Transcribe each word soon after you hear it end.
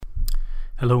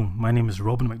Hello, my name is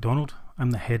Robin MacDonald.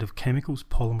 I'm the head of Chemicals,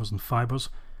 Polymers and Fibres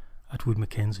at Wood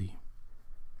Mackenzie.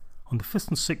 On the 5th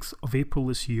and 6th of April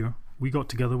this year, we got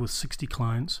together with 60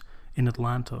 clients in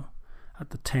Atlanta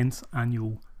at the 10th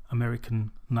Annual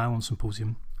American Nylon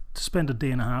Symposium to spend a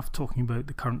day and a half talking about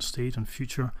the current state and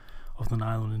future of the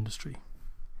nylon industry.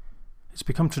 It's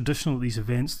become traditional at these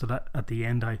events that at the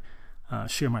end I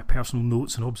share my personal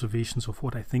notes and observations of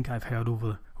what I think I've heard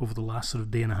over the last sort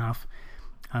of day and a half,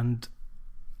 and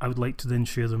I would like to then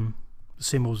share the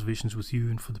same observations with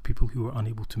you and for the people who are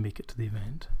unable to make it to the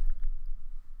event.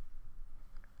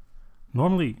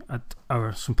 Normally at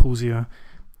our symposia,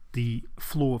 the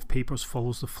flow of papers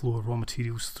follows the flow of raw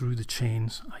materials through the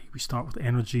chains. We start with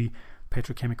energy,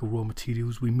 petrochemical raw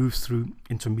materials, we move through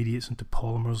intermediates into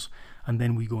polymers, and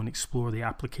then we go and explore the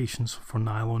applications for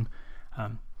nylon.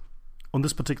 On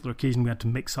this particular occasion, we had to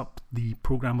mix up the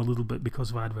program a little bit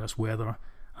because of adverse weather,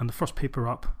 and the first paper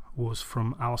up was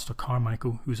from Alistair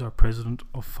Carmichael, who's our president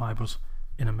of Fibres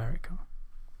in America.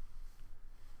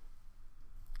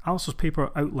 Alistair's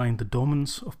paper outlined the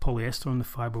dominance of polyester in the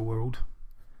fibre world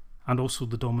and also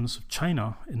the dominance of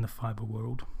China in the fibre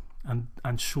world, and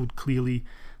showed clearly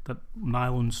that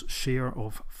nylon's share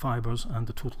of fibres and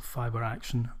the total fibre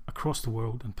action across the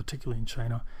world, and particularly in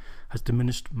China, has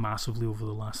diminished massively over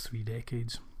the last 3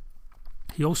 decades.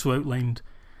 He also outlined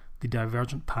the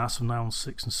divergent paths of nylon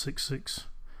 6 and 6,6,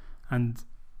 and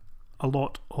a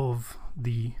lot of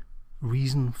the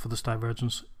reason for this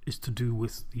divergence is to do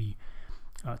with the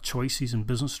choices and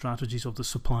business strategies of the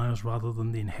suppliers rather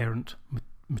than the inherent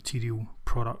material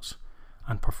products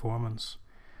and performance.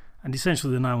 And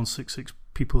essentially the nylon 6,6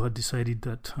 people had decided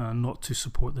that not to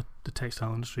support the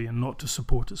textile industry and not to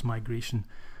support its migration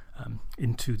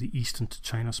into the East, into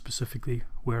China specifically,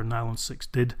 where nylon 6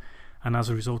 did, and as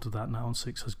a result of that, nylon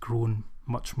 6 has grown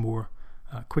much more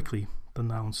quickly than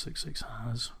nylon 6,6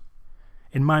 has.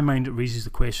 In my mind, it raises the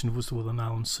question as to whether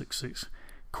nylon 6,6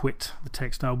 quit the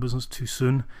textile business too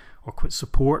soon or quit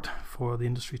support for the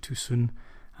industry too soon,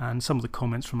 and some of the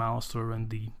comments from Alistair around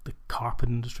the carpet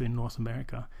industry in North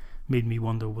America made me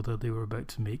wonder whether they were about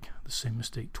to make the same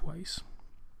mistake twice.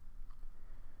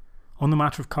 On the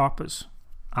matter of carpets,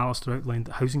 Alistair outlined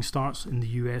that housing starts in the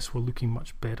US were looking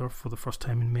much better for the first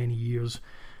time in many years,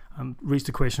 and raised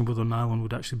the question whether nylon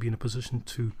would actually be in a position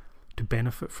to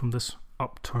benefit from this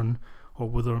upturn, or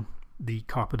whether the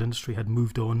carpet industry had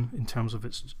moved on in terms of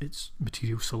its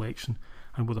material selection,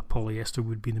 and whether polyester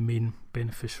would be the main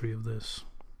beneficiary of this.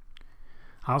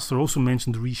 Alistair also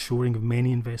mentioned the reshoring of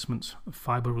many investments,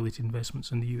 fibre-related investments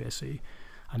in the USA,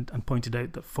 and pointed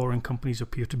out that foreign companies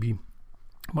appear to be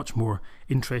much more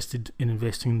interested in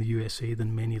investing in the USA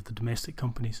than many of the domestic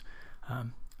companies,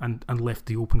 and left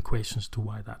the open questions to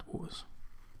why that was.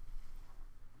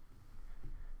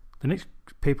 The next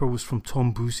paper was from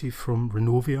Tom Busey from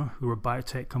Renovia, who are a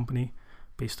biotech company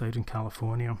based out in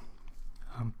California.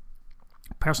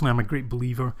 Personally, I'm a great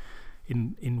believer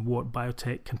in what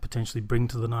biotech can potentially bring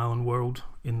to the nylon world,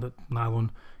 in that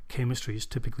nylon chemistry is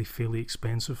typically fairly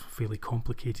expensive, fairly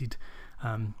complicated,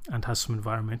 and has some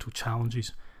environmental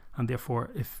challenges, and therefore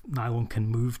if nylon can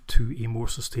move to a more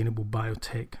sustainable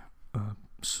biotech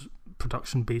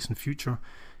production base in future,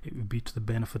 it would be to the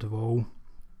benefit of all.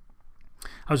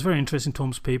 I was very interested in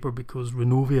Tom's paper because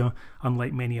Renovia,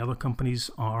 unlike many other companies,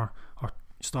 are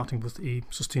starting with a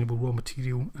sustainable raw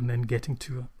material and then getting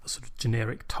to a sort of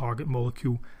generic target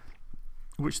molecule,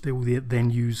 which they will then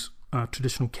use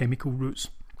traditional chemical routes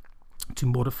to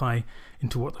modify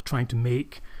into what they're trying to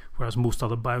make, whereas most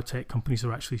other biotech companies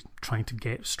are actually trying to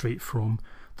get straight from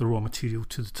the raw material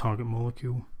to the target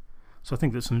molecule. So I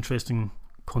think that's an interesting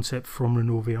concept from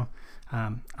Renovia,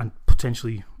 and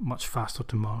potentially much faster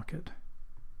to market.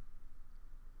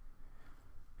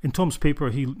 In Tom's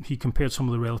paper, he compared some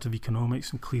of the relative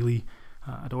economics, and clearly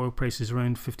at oil prices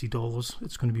around $50,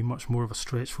 it's going to be much more of a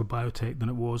stretch for biotech than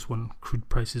it was when crude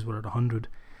prices were at 100.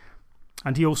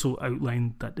 And he also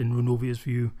outlined that in Renovia's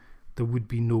view, there would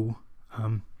be no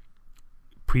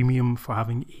premium for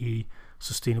having a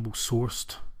sustainable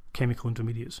sourced chemical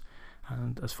intermediates.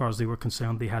 And as far as they were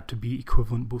concerned, they had to be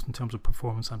equivalent both in terms of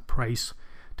performance and price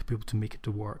to be able to make it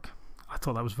to work. I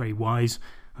thought that was very wise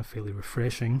and fairly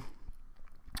refreshing.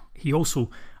 He also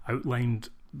outlined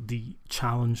the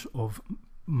challenge of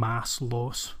mass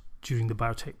loss during the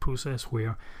biotech process,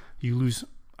 where you lose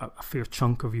a fair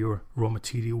chunk of your raw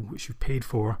material which you paid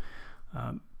for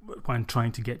when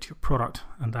trying to get to your product,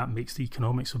 and that makes the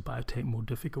economics of biotech more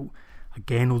difficult.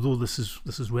 Again, although this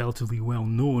is relatively well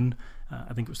known,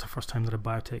 I think it was the first time that a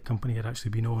biotech company had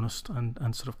actually been honest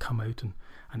and sort of come out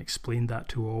and explained that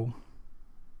to all.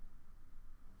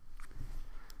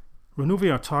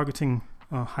 Renovia are targeting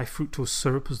high fructose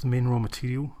syrup as the main raw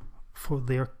material for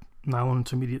their nylon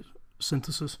intermediate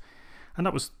synthesis, and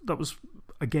that was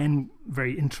again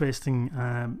very interesting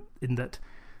in that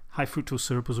high fructose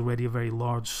syrup was already a very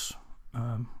large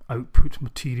output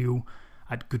material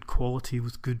at good quality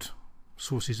with good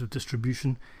sources of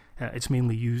distribution. It's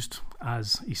mainly used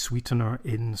as a sweetener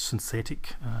in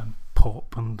synthetic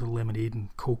pop and lemonade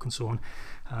and Coke and so on,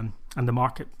 and the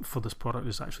market for this product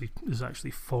is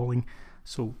actually falling.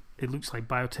 So it looks like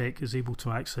biotech is able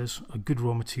to access a good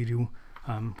raw material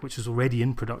which is already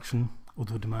in production,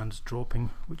 although demand is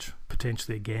dropping, which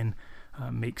potentially again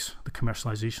makes the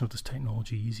commercialization of this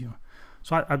technology easier.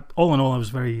 So I all in all, I was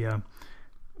very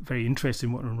interested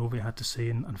in what Renove had to say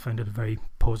and found it a very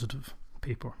positive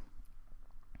paper.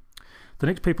 The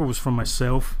next paper was from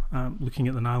myself, looking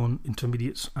at the nylon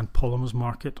intermediates and polymers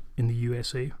market in the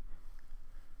USA.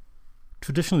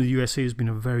 Traditionally, the USA has been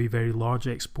a very, very large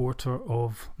exporter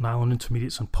of nylon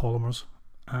intermediates and polymers,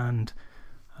 and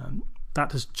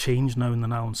that has changed now in the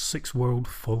nylon 6 world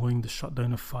following the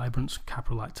shutdown of Fibrant's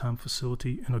caprolactam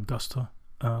facility in Augusta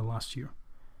last year.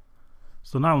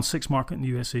 So the nylon 6 market in the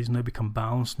USA has now become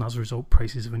balanced, and as a result,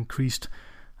 prices have increased.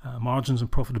 Margins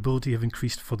and profitability have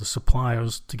increased for the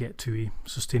suppliers to get to a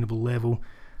sustainable level,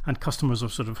 and customers are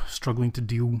sort of struggling to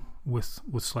deal with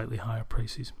slightly higher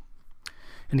prices.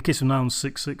 In the case of nylon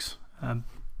 6,6,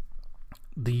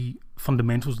 the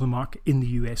fundamentals of the market in the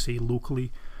USA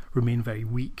locally remain very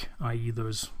weak, i.e.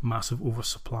 there's massive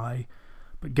oversupply.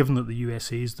 But given that the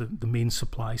USA is the main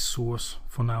supply source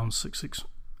for nylon 6,6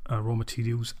 raw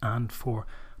materials and for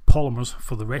polymers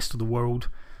for the rest of the world,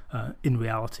 in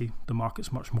reality the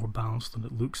market's much more balanced than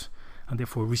it looks, and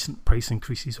therefore recent price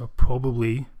increases are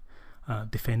probably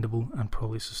defendable and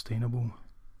probably sustainable.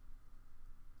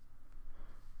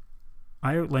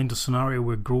 I outlined a scenario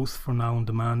where growth for nylon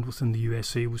demand within the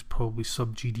USA was probably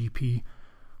sub-GDP,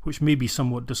 which may be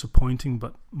somewhat disappointing,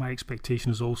 but my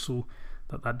expectation is also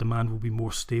that demand will be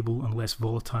more stable and less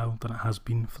volatile than it has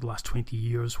been for the last 20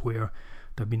 years, where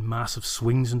there have been massive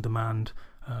swings in demand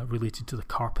related to the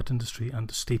carpet industry and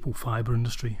the staple fibre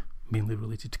industry, mainly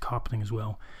related to carpeting as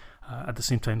well. At the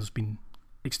same time, there's been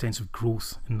extensive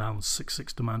growth in nylon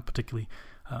 6,6 demand, particularly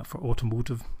for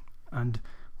automotive, and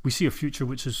we see a future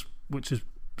which is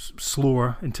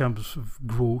slower in terms of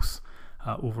growth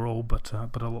overall, but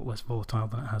a lot less volatile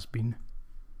than it has been.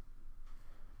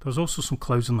 There's also some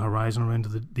clouds on the horizon around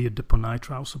the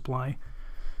adiponitrile supply,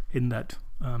 in that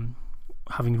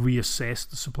having reassessed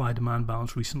the supply-demand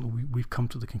balance recently, we've come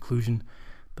to the conclusion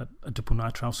that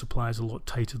adiponitrile supply is a lot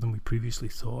tighter than we previously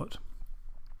thought.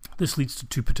 This leads to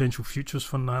two potential futures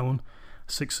for nylon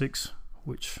 6,6,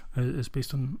 which is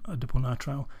based on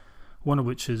adiponitrile, one of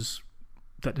which is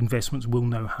that investments will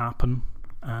now happen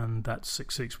and that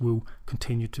 6,6 will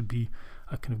continue to be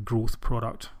a kind of growth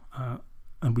product,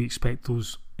 and we expect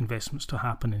those investments to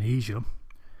happen in Asia.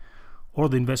 Or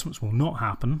the investments will not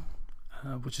happen,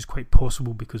 which is quite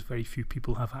possible because very few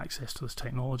people have access to this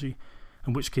technology,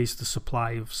 in which case the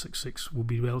supply of 6,6 will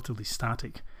be relatively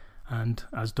static, and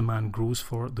as demand grows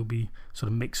for it, there'll be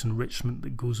sort of mix enrichment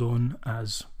that goes on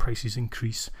as prices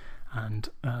increase and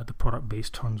the product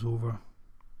base turns over.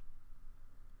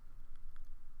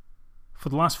 For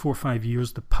the last 4 or 5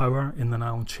 years, the power in the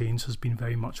nylon chains has been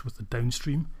very much with the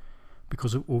downstream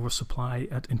because of oversupply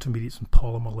at intermediates and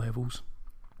polymer levels.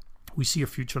 We see a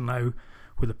future now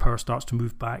where the power starts to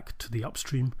move back to the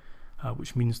upstream,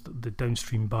 which means that the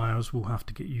downstream buyers will have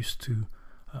to get used to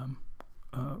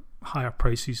higher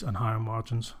prices and higher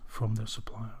margins from their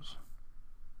suppliers.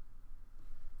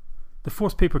 The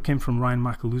fourth paper came from Ryan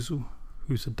Macaluso,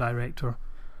 who's a director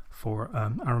for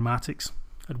aromatics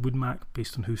at Woodmac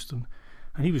based in Houston,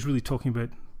 and he was really talking about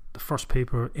the first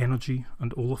paper, energy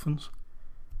and olefins.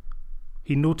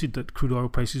 He noted that crude oil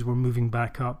prices were moving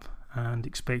back up and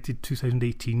expected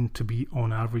 2018 to be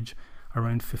on average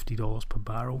around $50 per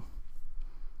barrel.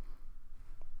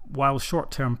 While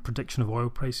short-term prediction of oil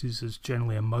prices is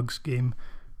generally a mug's game,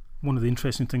 one of the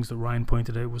interesting things that Ryan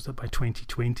pointed out was that by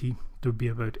 2020 there would be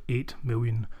about 8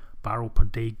 million barrel per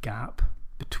day gap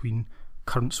between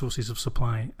current sources of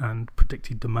supply and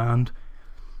predicted demand,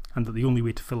 and that the only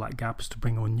way to fill that gap is to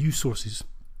bring on new sources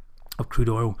of crude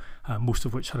oil, most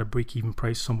of which had a break-even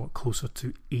price somewhat closer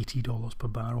to $80 per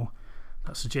barrel.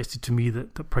 That suggested to me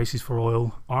that prices for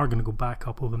oil are going to go back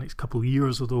up over the next couple of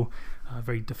years, although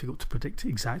very difficult to predict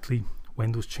exactly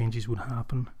when those changes would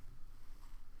happen.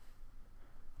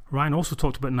 Ryan also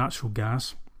talked about natural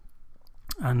gas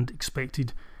and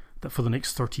expected that for the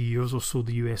next 30 years or so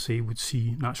the USA would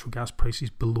see natural gas prices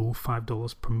below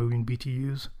 $5 per million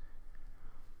BTUs.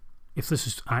 if this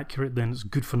is accurate, then it's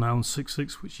good for nylon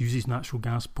 6,6, which uses natural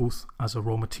gas both as a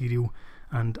raw material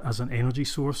and as an energy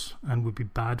source, and would be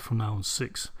bad for nylon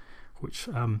 6, which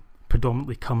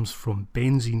predominantly comes from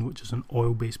benzene, which is an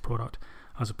oil-based product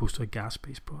as opposed to a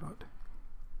gas-based product.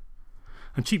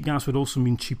 And cheap gas would also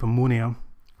mean cheap ammonia,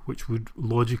 which would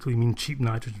logically mean cheap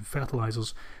nitrogen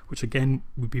fertilizers, which again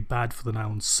would be bad for the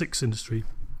nylon 6 industry,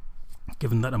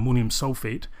 given that ammonium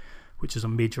sulfate, which is a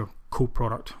major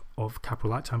co-product of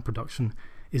caprolactam production,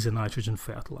 is a nitrogen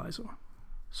fertilizer.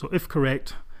 So if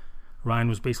correct, Ryan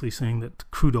was basically saying that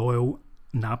crude oil,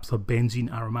 naphtha,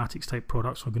 benzene, aromatics type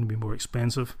products are going to be more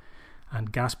expensive,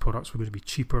 and gas products were going to be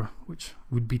cheaper, which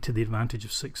would be to the advantage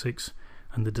of 6,6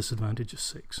 and the disadvantage of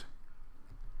 6.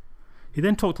 He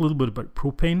then talked a little bit about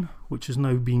propane, which is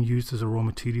now being used as a raw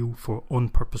material for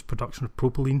on-purpose production of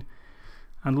propylene,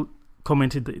 and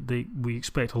commented that we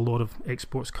expect a lot of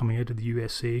exports coming out of the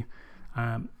USA,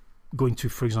 going to,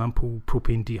 for example,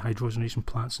 propane dehydrogenation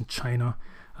plants in China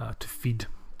to feed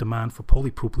demand for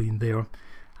polypropylene there.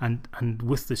 And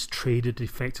with this trade, it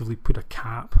effectively put a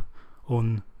cap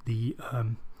on the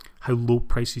how low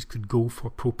prices could go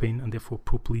for propane and therefore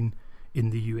propylene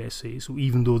in the USA. So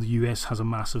even though the US has a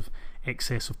massive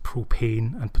excess of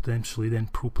propane and potentially then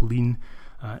propylene,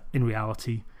 in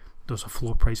reality there's a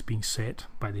floor price being set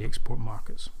by the export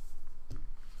markets.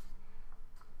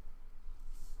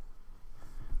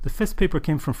 The fifth paper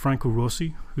came from Franco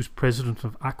Rossi, who's president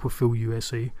of Aquafil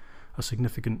USA, a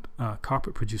significant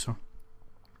carpet producer.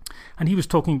 And he was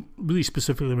talking really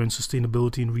specifically around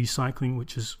sustainability and recycling,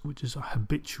 which is a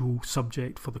habitual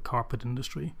subject for the carpet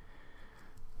industry.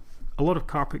 A lot of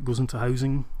carpet goes into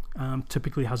housing,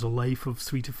 typically has a life of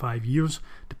 3 to 5 years,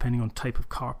 depending on type of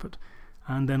carpet.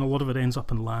 And then a lot of it ends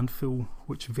up in landfill,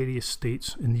 which various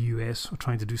states in the US are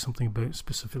trying to do something about,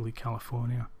 specifically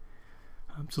California.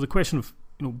 So the question of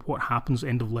what happens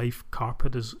end of life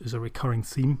carpet is a recurring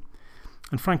theme.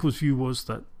 And Franco's view was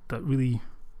that really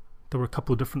there were a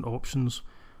couple of different options,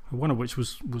 one of which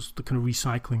was the kind of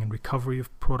recycling and recovery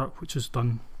of product, which is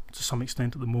done to some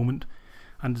extent at the moment,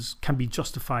 and can be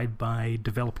justified by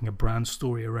developing a brand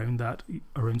story around that,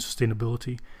 around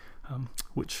sustainability,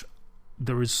 which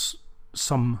there is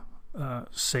some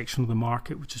section of the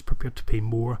market which is prepared to pay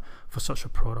more for such a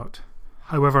product.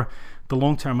 However, the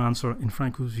long-term answer in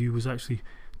Franco's view was actually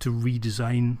to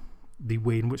redesign the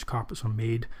way in which carpets are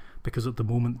made, because at the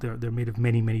moment they're made of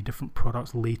many different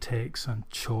products, latex and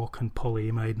chalk and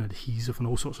polyamide and adhesive and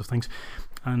all sorts of things,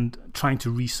 and trying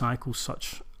to recycle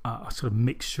such a sort of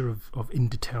mixture of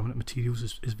indeterminate materials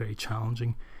is very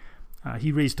challenging.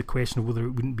 He raised the question of whether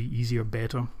it wouldn't be easier,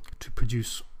 better to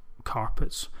produce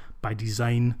carpets by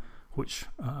design which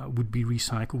would be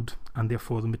recycled, and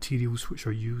therefore the materials which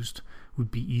are used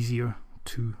would be easier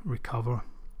to recover.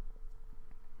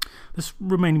 This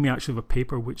reminded me actually of a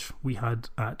paper which we had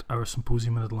at our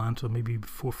symposium in Atlanta maybe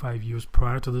 4 or 5 years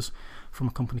prior to this, from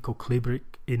a company called Claybrick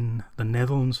in the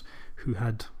Netherlands, who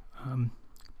had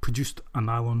produced a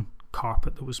nylon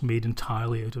carpet that was made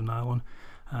entirely out of nylon,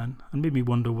 and made me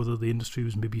wonder whether the industry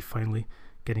was maybe finally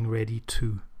getting ready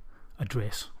to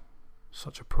address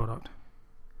such a product.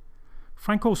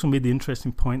 Frank also made the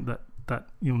interesting point that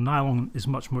nylon is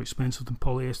much more expensive than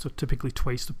polyester, typically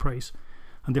twice the price,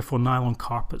 and therefore nylon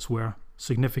carpets were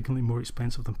significantly more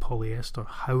expensive than polyester.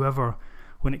 However,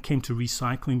 when it came to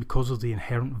recycling, because of the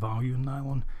inherent value in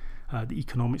nylon, the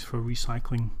economics for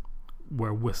recycling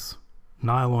were with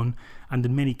nylon, and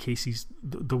in many cases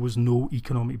there was no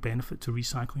economic benefit to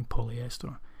recycling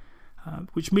polyester,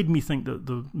 which made me think that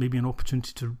there may be an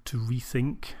opportunity to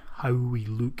rethink how we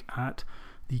look at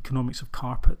the economics of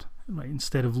carpet. Right?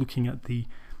 Instead of looking at the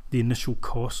initial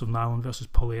cost of nylon versus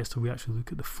polyester, we actually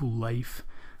look at the full life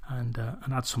and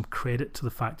add some credit to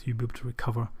the fact that you'll be able to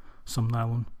recover some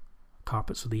nylon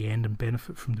carpets at the end and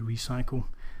benefit from the recycle.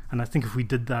 And I think if we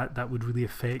did that, that would really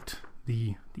affect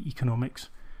the economics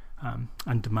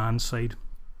and demand side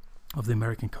of the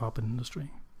American carpet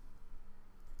industry.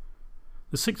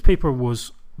 The sixth paper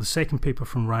was the second paper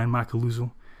from Ryan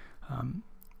Macaluso,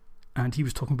 and he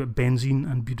was talking about benzene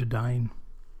and butadiene.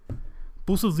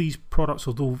 Both of these products,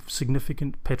 although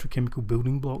significant petrochemical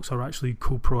building blocks, are actually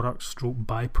co-products stroke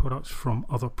byproducts from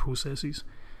other processes,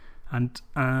 and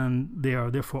they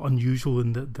are therefore unusual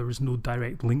in that there is no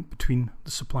direct link between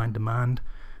the supply and demand,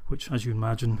 which, as you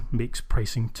imagine, makes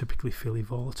pricing typically fairly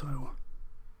volatile.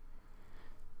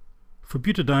 For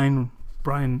butadiene,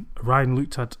 Ryan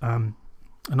looked at a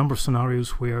number of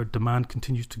scenarios where demand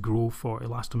continues to grow for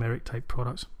elastomeric type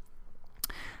products,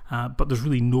 but there's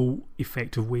really no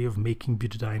effective way of making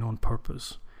butadiene on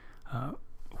purpose.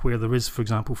 Where there is, for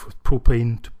example, for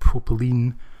propane to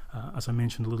propylene, as I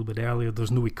mentioned a little bit earlier,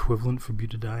 there's no equivalent for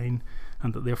butadiene,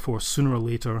 and that therefore sooner or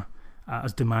later,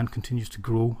 as demand continues to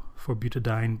grow for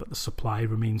butadiene but the supply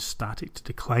remains static to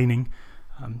declining,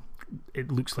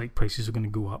 it looks like prices are going to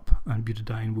go up and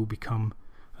butadiene will become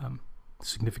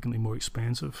significantly more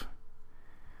expensive.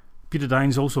 Butadiene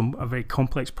is also a very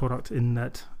complex product in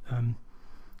that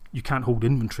you can't hold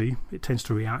inventory. It tends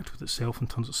to react with itself and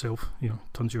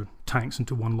turns your tanks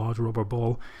into one large rubber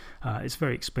ball. It's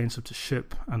very expensive to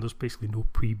ship, and there's basically no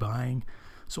pre-buying.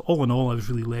 So all in all, I was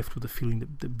really left with the feeling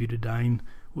that butadiene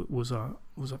was a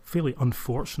fairly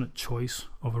unfortunate choice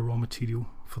of a raw material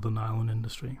for the nylon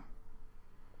industry.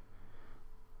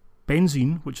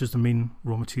 Benzene, which is the main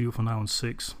raw material for nylon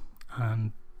 6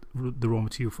 and the raw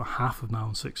material for half of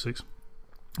nylon 6,6,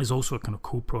 is also a kind of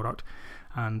co-product,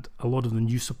 and a lot of the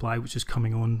new supply which is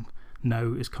coming on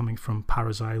now is coming from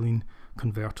paraxylene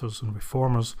converters and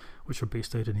reformers, which are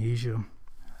based out in Asia.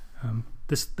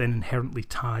 This then inherently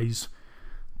ties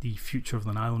the future of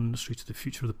the nylon industry to the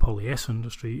future of the polyester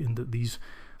industry, in that these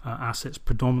assets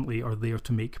predominantly are there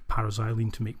to make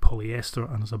paraxylene, to make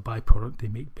polyester, and as a byproduct they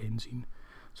make benzene.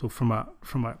 So from a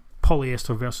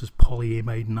polyester versus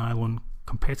polyamide nylon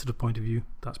competitive point of view,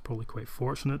 that's probably quite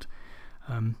fortunate.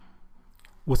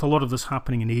 With a lot of this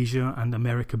happening in Asia and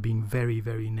America being very,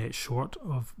 very net short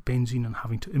of benzene and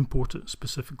having to import it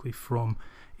specifically from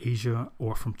Asia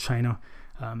or from China,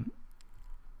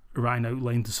 Ryan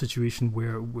outlined the situation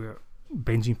where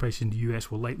benzene prices in the US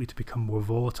were likely to become more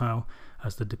volatile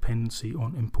as the dependency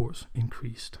on imports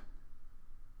increased.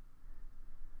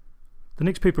 The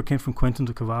next paper came from Quentin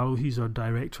de Cavallo. He's our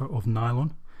director of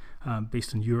nylon,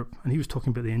 based in Europe, and he was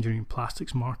talking about the engineering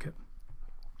plastics market.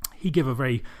 He gave a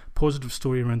very positive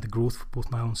story around the growth for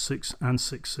both nylon 6 and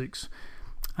 6,6,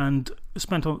 and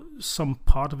spent some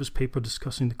part of his paper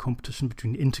discussing the competition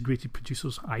between integrated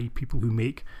producers, i.e. people who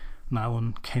make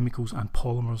nylon chemicals and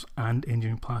polymers and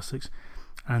engineering plastics,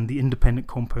 and the independent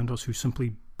compounders who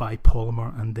simply buy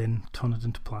polymer and then turn it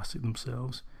into plastic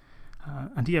themselves.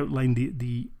 And he outlined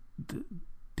the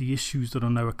issues that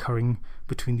are now occurring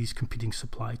between these competing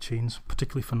supply chains,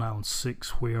 particularly for nylon 6,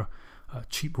 where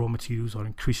cheap raw materials are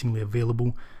increasingly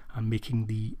available and making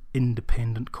the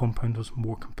independent compounders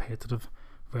more competitive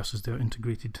versus their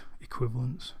integrated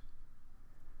equivalents.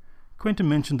 Quentin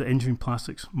mentioned that engineering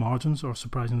plastics margins are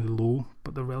surprisingly low,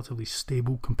 but they're relatively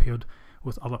stable compared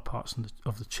with other parts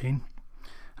of the chain,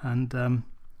 and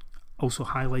also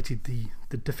highlighted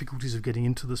the difficulties of getting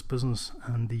into this business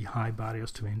and the high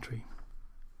barriers to entry.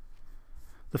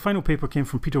 The final paper came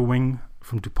from Peter Wing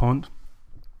from DuPont.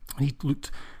 He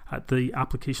looked at the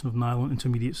application of nylon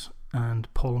intermediates and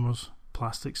polymers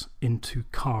plastics into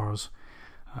cars.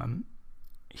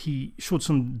 He showed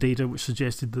some data which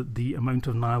suggested that the amount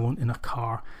of nylon in a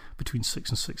car between 6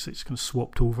 and 6,6 kind of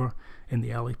swapped over in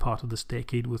the early part of this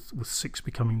decade, with 6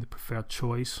 becoming the preferred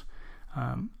choice.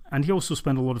 And he also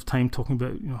spent a lot of time talking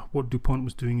about what DuPont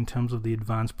was doing in terms of the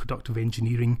advanced productive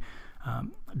engineering,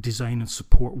 design and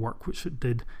support work which it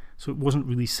did. So it wasn't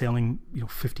really selling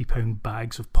 £50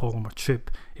 bags of polymer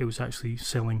chip. It was actually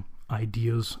selling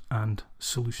ideas and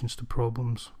solutions to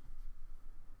problems.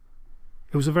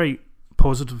 It was a very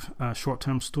positive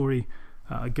short-term story,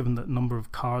 given that number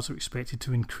of cars are expected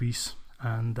to increase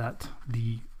and that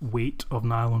the weight of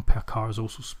nylon per car is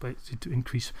also expected to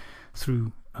increase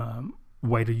through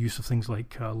wider use of things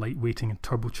like lightweighting and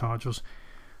turbochargers.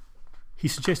 He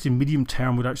suggested medium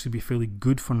term would actually be fairly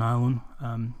good for nylon,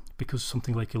 because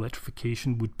something like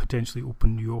electrification would potentially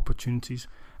open new opportunities,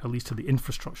 at least to the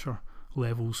infrastructure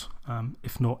levels,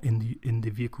 if not in the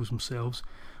vehicles themselves.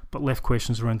 But left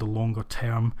questions around the longer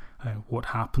term, what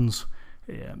happens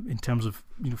in terms of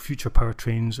future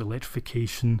powertrains,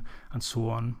 electrification, and so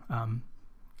on.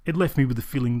 It left me with the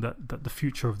feeling that the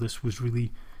future of this was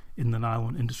really in the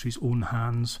nylon industry's own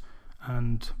hands,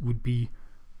 and would be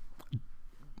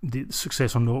the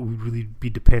success or not would really be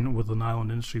dependent whether the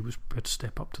nylon industry was prepared to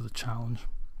step up to the challenge.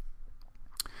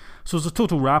 So as a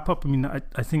total wrap up,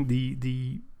 I think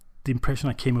the impression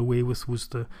I came away with was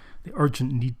the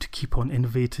urgent need to keep on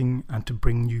innovating and to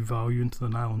bring new value into the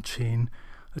nylon chain.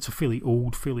 It's a fairly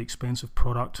old, fairly expensive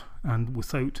product, and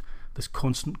without this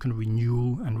constant kind of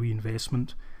renewal and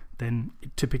reinvestment, then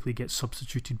it typically gets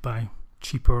substituted by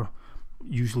cheaper,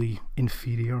 usually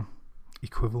inferior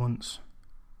equivalents.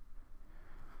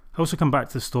 I also come back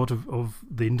to this thought of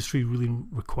the industry really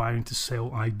requiring to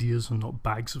sell ideas and not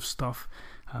bags of stuff.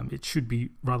 It should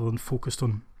be, rather than focused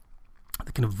on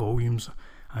the kind of volumes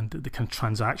and the kind of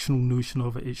transactional notion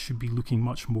of it, it should be looking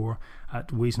much more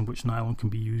at ways in which nylon can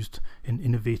be used in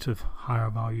innovative, higher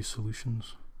value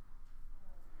solutions.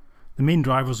 The main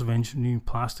drivers of engineering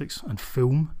plastics and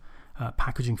film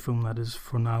packaging film that is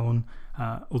for nylon,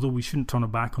 although we shouldn't turn our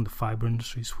back on the fibre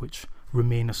industries, which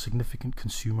remain a significant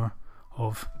consumer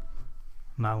of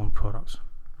nylon products.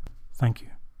 Thank you.